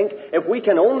and we think, if we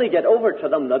can only get over to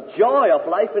them the joy of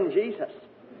life in Jesus,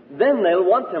 then they'll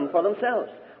want him for themselves.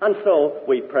 And so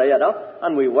we pray it up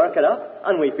and we work it up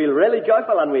and we feel really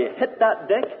joyful and we hit that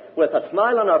deck with a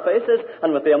smile on our faces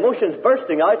and with the emotions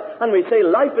bursting out, and we say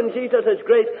life in Jesus is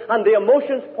great, and the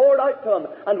emotions poured out to him,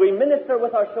 and we minister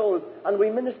with our souls, and we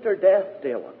minister death,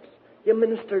 dear ones. You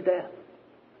minister death.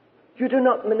 You do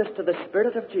not minister the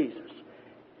Spirit of Jesus.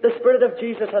 The Spirit of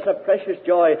Jesus has a precious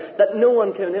joy that no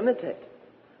one can imitate.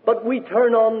 But we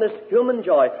turn on this human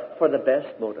joy for the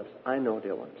best motives. I know,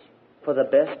 dear ones, for the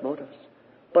best motives.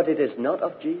 But it is not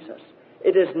of Jesus.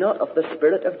 It is not of the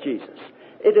Spirit of Jesus.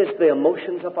 It is the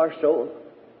emotions of our soul.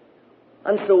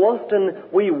 And so often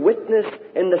we witness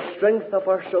in the strength of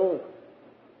our soul.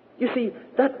 You see,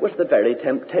 that was the very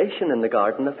temptation in the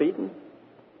Garden of Eden.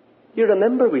 You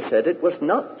remember we said it was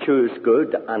not choose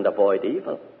good and avoid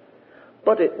evil,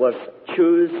 but it was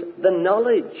choose the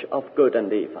knowledge of good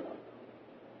and evil.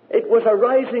 It was a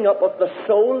rising up of the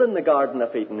soul in the Garden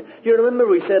of Eden. You remember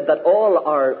we said that all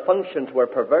our functions were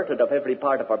perverted of every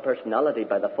part of our personality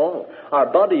by the fall. Our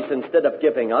bodies, instead of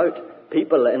giving out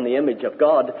people in the image of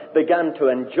God, began to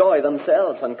enjoy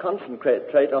themselves and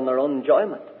concentrate on their own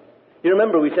enjoyment. You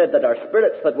remember we said that our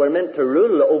spirits that were meant to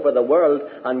rule over the world,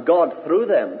 and God through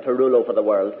them to rule over the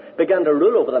world, began to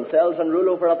rule over themselves and rule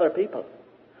over other people.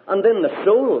 And then the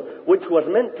soul, which was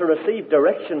meant to receive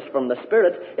directions from the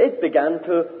Spirit, it began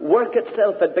to work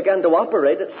itself. It began to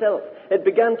operate itself. It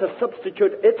began to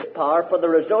substitute its power for the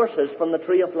resources from the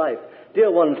tree of life.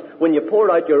 Dear ones, when you pour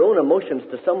out your own emotions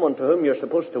to someone to whom you're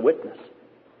supposed to witness,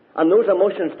 and those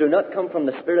emotions do not come from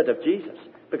the Spirit of Jesus,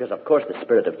 because of course the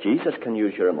Spirit of Jesus can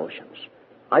use your emotions.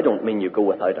 I don't mean you go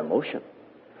without emotion.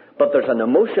 But there's an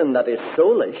emotion that is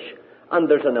soulish, and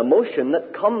there's an emotion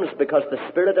that comes because the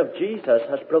Spirit of Jesus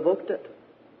has provoked it.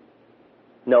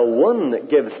 Now, one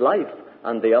gives life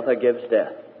and the other gives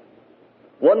death.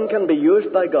 One can be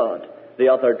used by God. The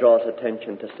other draws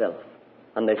attention to self.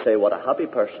 And they say, what a happy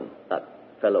person that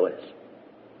fellow is.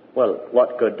 Well,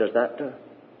 what good does that do?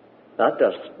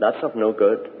 That's of no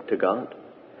good to God.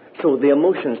 So the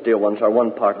emotions, dear ones, are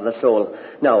one part of the soul.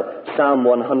 Now, Psalm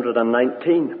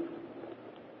 119.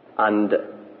 And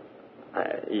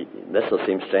this will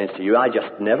seem strange to you. I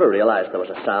just never realized there was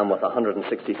a psalm with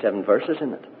 167 verses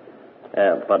in it.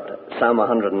 But Psalm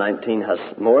 119 has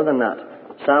more than that.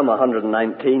 Psalm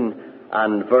 119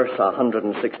 and verse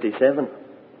 167.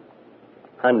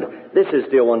 And this is,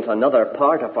 dear ones, another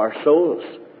part of our souls.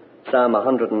 Psalm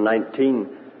 119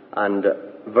 and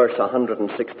verse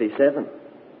 167.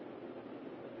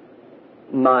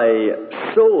 My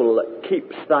soul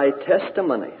keeps thy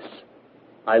testimonies.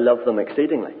 I love them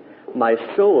exceedingly. My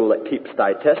soul keeps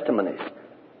thy testimonies.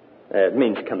 It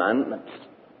means commandments.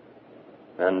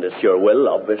 And it's your will,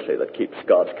 obviously, that keeps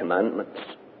God's commandments.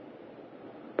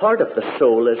 Part of the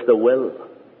soul is the will.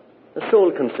 The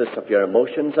soul consists of your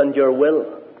emotions and your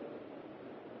will.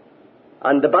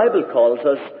 And the Bible calls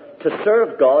us to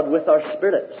serve God with our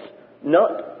spirits,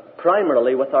 not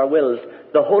primarily with our wills.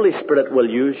 The Holy Spirit will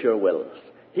use your wills.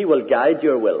 He will guide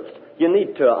your wills. You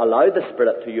need to allow the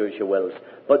Spirit to use your wills,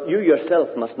 but you yourself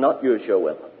must not use your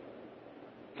will.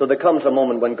 So there comes a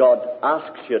moment when God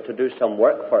asks you to do some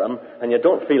work for Him, and you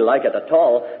don't feel like it at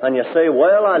all, and you say,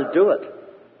 well, I'll do it.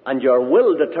 And your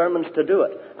will determines to do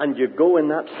it, and you go in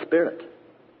that spirit.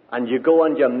 And you go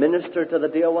and you minister to the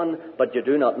dear one, but you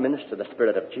do not minister the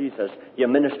Spirit of Jesus. You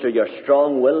minister your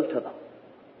strong will to them.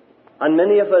 And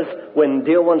many of us, when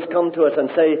dear ones come to us and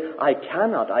say, I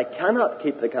cannot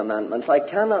keep the commandments. I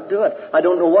cannot do it. I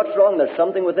don't know what's wrong. There's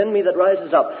something within me that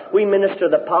rises up. We minister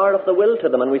the power of the will to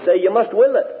them, and we say, you must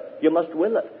will it. You must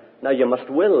will it. Now, you must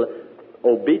will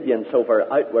obedience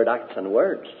over outward acts and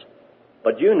words.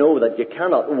 But you know that you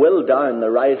cannot will down the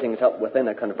risings up within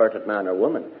a converted man or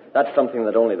woman. That's something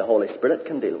that only the Holy Spirit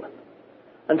can deal with.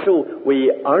 And so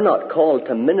we are not called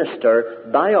to minister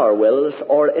by our wills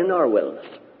or in our wills,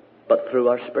 but through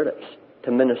our spirits,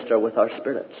 to minister with our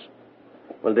spirits.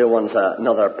 Well, dear ones,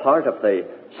 another part of the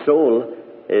soul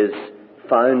is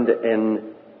found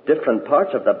in different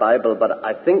parts of the Bible, but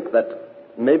I think that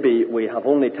maybe we have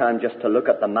only time just to look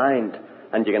at the mind,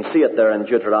 and you can see it there in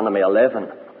Deuteronomy 11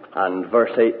 and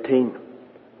verse 18.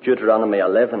 Deuteronomy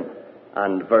 11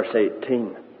 and verse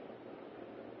 18.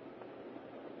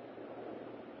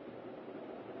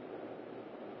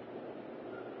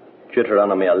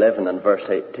 Deuteronomy 11 and verse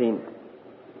 18.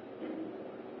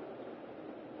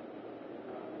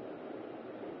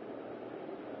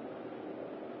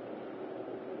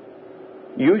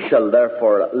 You shall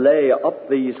therefore lay up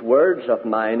these words of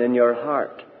mine in your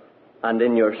heart and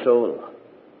in your soul,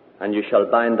 and you shall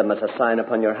bind them as a sign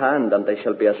upon your hand, and they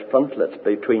shall be as frontlets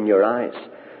between your eyes.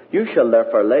 You shall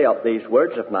therefore lay up these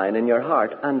words of mine in your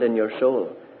heart and in your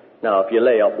soul. Now, if you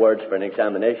lay up words for an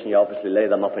examination, you obviously lay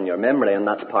them up in your memory, and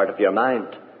that's part of your mind.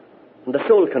 And the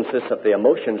soul consists of the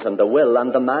emotions and the will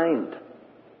and the mind.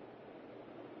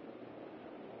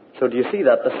 So do you see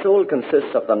that? The soul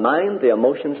consists of the mind, the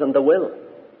emotions, and the will.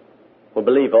 We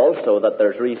believe also that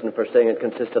there's reason for saying it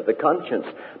consists of the conscience.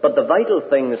 But the vital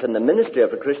things in the ministry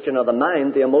of a Christian are the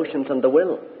mind, the emotions, and the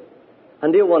will.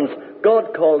 And dear ones,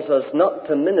 God calls us not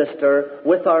to minister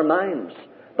with our minds,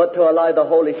 but to allow the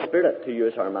Holy Spirit to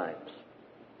use our minds.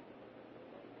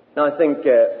 Now I think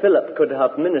Philip could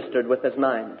have ministered with his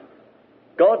mind.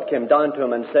 God came down to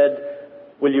him and said,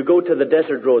 will you go to the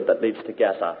desert road that leads to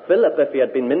Gaza? Philip, if he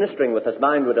had been ministering with his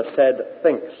mind, would have said,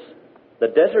 thinks, the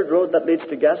desert road that leads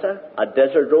to Gaza, a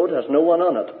desert road has no one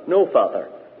on it. No, Father,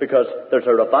 because there's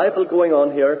a revival going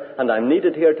on here, and I'm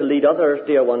needed here to lead others,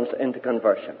 dear ones, into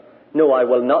conversion. No, I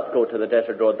will not go to the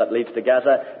desert road that leads to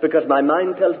Gaza, because my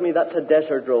mind tells me that's a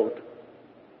desert road.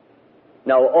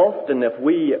 Now, often if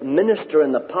we minister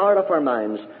in the power of our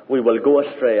minds, we will go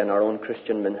astray in our own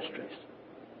Christian ministries,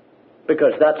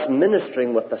 because that's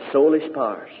ministering with the soulish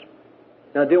powers.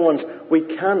 Now, dear ones, we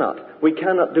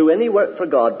cannot do any work for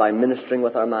God by ministering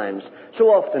with our minds. So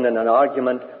often in an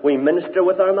argument, we minister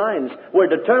with our minds. We're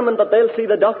determined that they'll see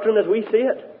the doctrine as we see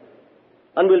it.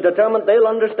 And we'll determine they'll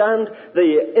understand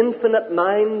the infinite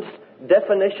mind's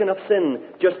definition of sin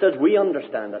just as we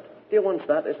understand it. Dear ones,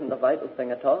 that isn't the vital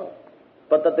thing at all.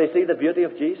 But that they see the beauty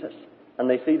of Jesus, and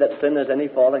they see that sin is any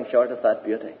falling short of that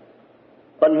beauty.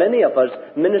 But many of us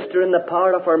minister in the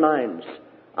power of our minds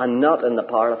and not in the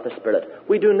power of the Spirit.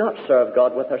 We do not serve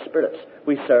God with our spirits.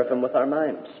 We serve Him with our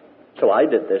minds. So I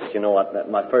did this,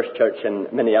 at my first church in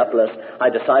Minneapolis. I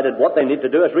decided what they need to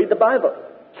do is read the Bible.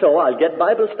 So I'll get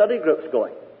Bible study groups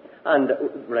going. And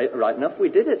right enough, we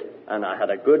did it. And I had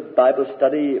a good Bible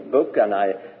study book, and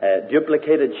I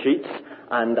duplicated sheets,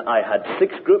 and I had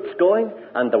 6 groups going,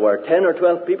 and there were 10 or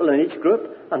 12 people in each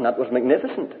group, and that was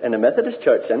magnificent. In a Methodist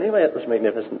church, anyway, it was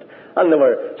magnificent. And there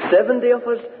were 70 of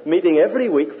us meeting every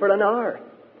week for an hour.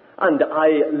 And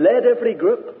I led every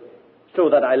group, so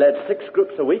that I led 6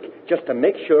 groups a week, just to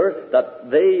make sure that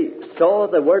they saw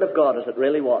the Word of God as it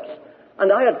really was.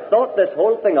 And I had thought this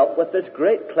whole thing up with this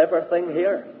great clever thing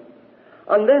here.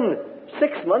 And then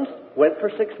 6 months went for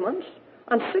 6 months.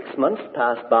 And 6 months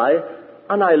passed by,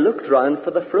 and I looked round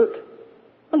for the fruit.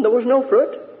 And there was no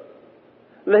fruit.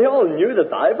 They all knew the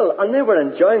Bible, and they were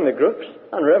enjoying the groups.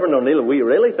 And Reverend O'Neill, we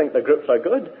really think the groups are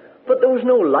good. But there was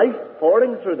no life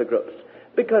pouring through the groups,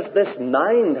 because this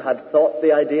mind had thought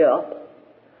the idea up.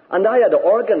 And I had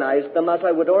organized them as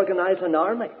I would organize an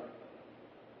army.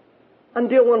 And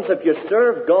dear ones, if you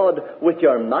serve God with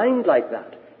your mind like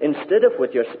that, instead of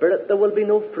with your spirit, there will be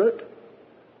no fruit.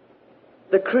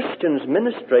 The Christian's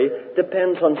ministry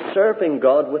depends on serving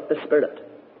God with the Spirit.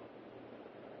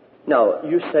 Now,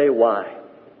 you say, why?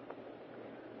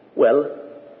 Well,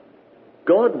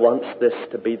 God wants this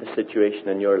to be the situation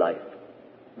in your life.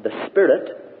 The Spirit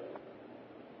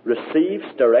receives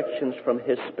directions from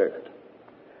His Spirit.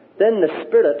 Then the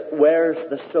Spirit wears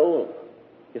the soul.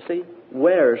 You see,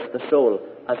 wears the soul,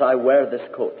 as I wear this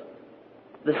coat.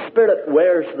 The Spirit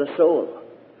wears the soul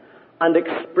and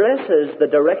expresses the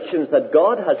directions that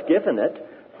God has given it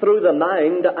through the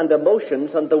mind and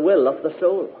emotions and the will of the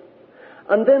soul.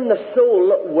 And then the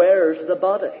soul wears the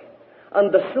body.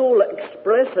 And the soul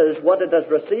expresses what it has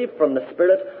received from the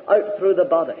Spirit out through the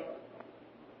body.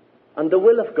 And the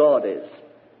will of God is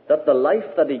that the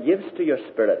life that He gives to your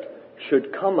spirit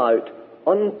should come out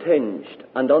untinged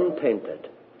and untainted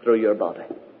through your body.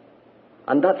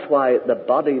 And that's why the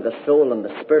body, the soul, and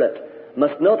the spirit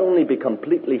must not only be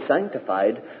completely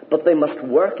sanctified, but they must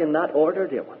work in that order,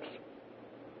 dear ones.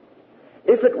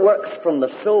 If it works from the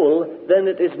soul, then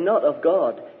it is not of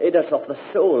God. It is of the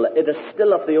soul. It is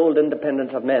still of the old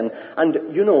independence of men.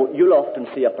 And you'll often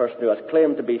see a person who has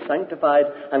claimed to be sanctified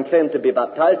and claimed to be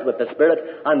baptized with the Spirit,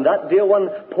 and that, dear one,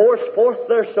 pours forth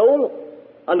their soul.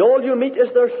 And all you meet is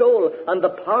their soul and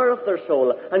the power of their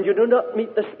soul. And you do not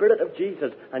meet the Spirit of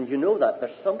Jesus. And you know that.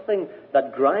 There's something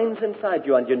that grinds inside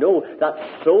you, and you know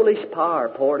that soulish power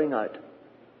pouring out.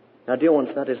 Now, dear ones,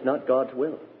 that is not God's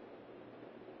will.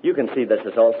 You can see this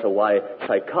is also why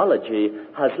psychology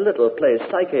has little place,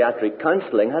 psychiatric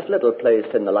counseling has little place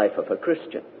in the life of a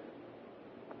Christian.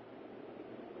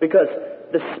 Because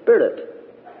the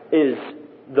Spirit is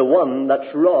the one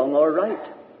that's wrong or right.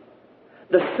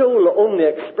 The soul only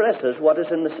expresses what is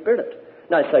in the Spirit.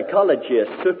 Now, psychology is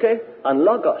suke and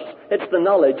logos. It's the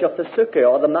knowledge of the suke,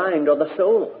 or the mind, or the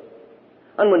soul.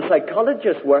 And when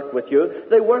psychologists work with you,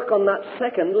 they work on that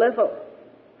second level.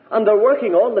 And they're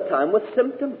working all the time with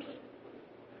symptoms.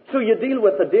 So you deal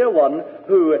with a dear one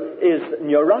who is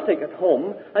neurotic at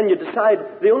home, and you decide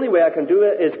the only way I can do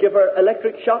it is give her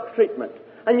electric shock treatment.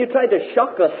 And you try to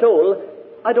shock a soul.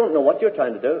 I don't know what you're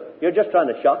trying to do. You're just trying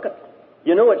to shock it.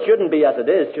 You know it shouldn't be as it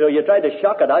is. You try to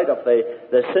shock it out of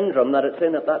the syndrome that it's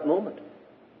in at that moment.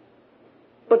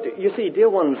 But you see, dear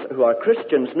ones who are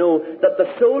Christians know that the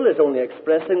soul is only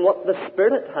expressing what the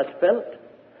Spirit has felt.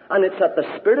 And it's at the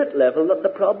Spirit level that the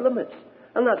problem is.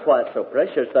 And that's why it's so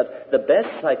precious that the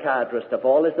best psychiatrist of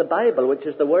all is the Bible, which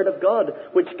is the Word of God,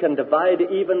 which can divide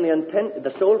even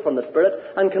the soul from the Spirit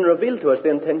and can reveal to us the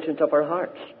intentions of our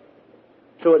hearts.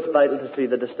 So it's vital to see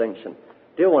the distinction.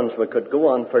 Dear ones, we could go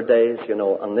on for days,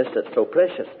 on this. It's so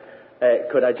precious.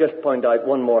 Could I just point out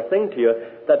one more thing to you,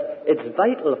 that it's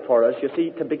vital for us, you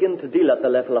see, to begin to deal at the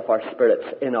level of our spirits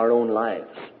in our own lives.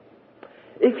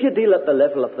 If you deal at the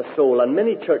level of the soul, and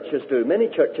many churches do, many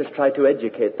churches try to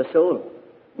educate the soul.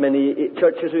 Many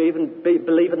churches who even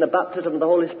believe in the baptism of the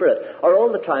Holy Spirit are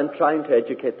all the time trying to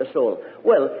educate the soul.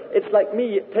 Well, it's like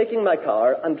me taking my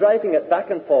car and driving it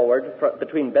back and forward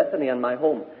between Bethany and my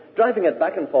home. Driving it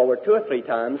back and forward 2 or 3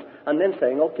 times and then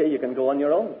saying, okay, you can go on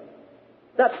your own.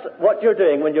 That's what you're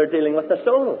doing when you're dealing with the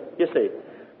soul, you see.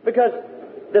 Because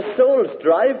the soul's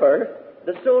driver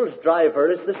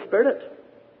is the Spirit.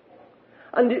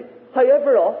 And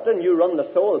however often you run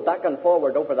the soul back and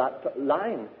forward over that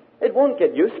line, it won't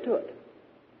get used to it.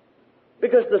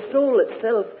 Because the soul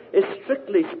itself is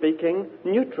strictly speaking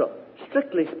neutral.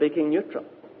 Strictly speaking neutral.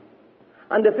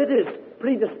 And if it is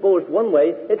predisposed one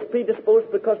way, it's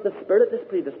predisposed because the Spirit is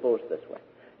predisposed this way.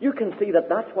 You can see that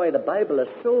that's why the Bible is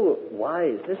so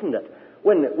wise, isn't it?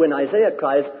 When Isaiah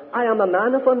cries, I am a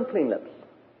man of unclean lips.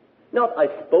 Not I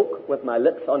spoke with my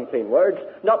lips unclean words,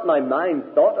 not my mind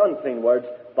thought unclean words,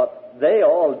 but they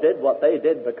all did what they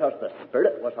did because the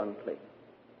Spirit was unclean.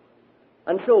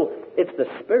 And so, it's the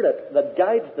Spirit that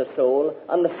guides the soul,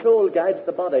 and the soul guides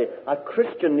the body. A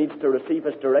Christian needs to receive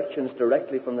his directions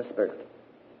directly from the Spirit.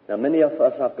 Now, many of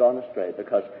us have gone astray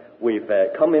because we've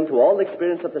come into all the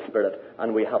experience of the Spirit,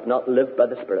 and we have not lived by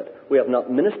the Spirit. We have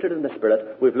not ministered in the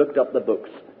Spirit. We've looked up the books,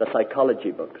 the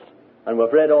psychology books, and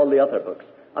we've read all the other books.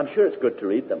 I'm sure it's good to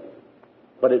read them,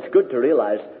 but it's good to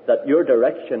realize that your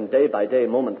direction day by day,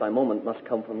 moment by moment, must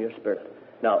come from your Spirit.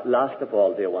 Now, last of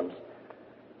all, dear ones,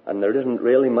 and there isn't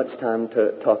really much time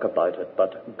to talk about it,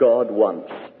 but God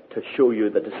wants to show you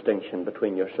the distinction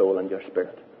between your soul and your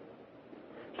spirit.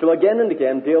 So again and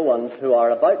again, dear ones who are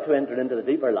about to enter into the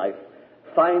deeper life,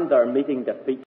 find they're meeting defeat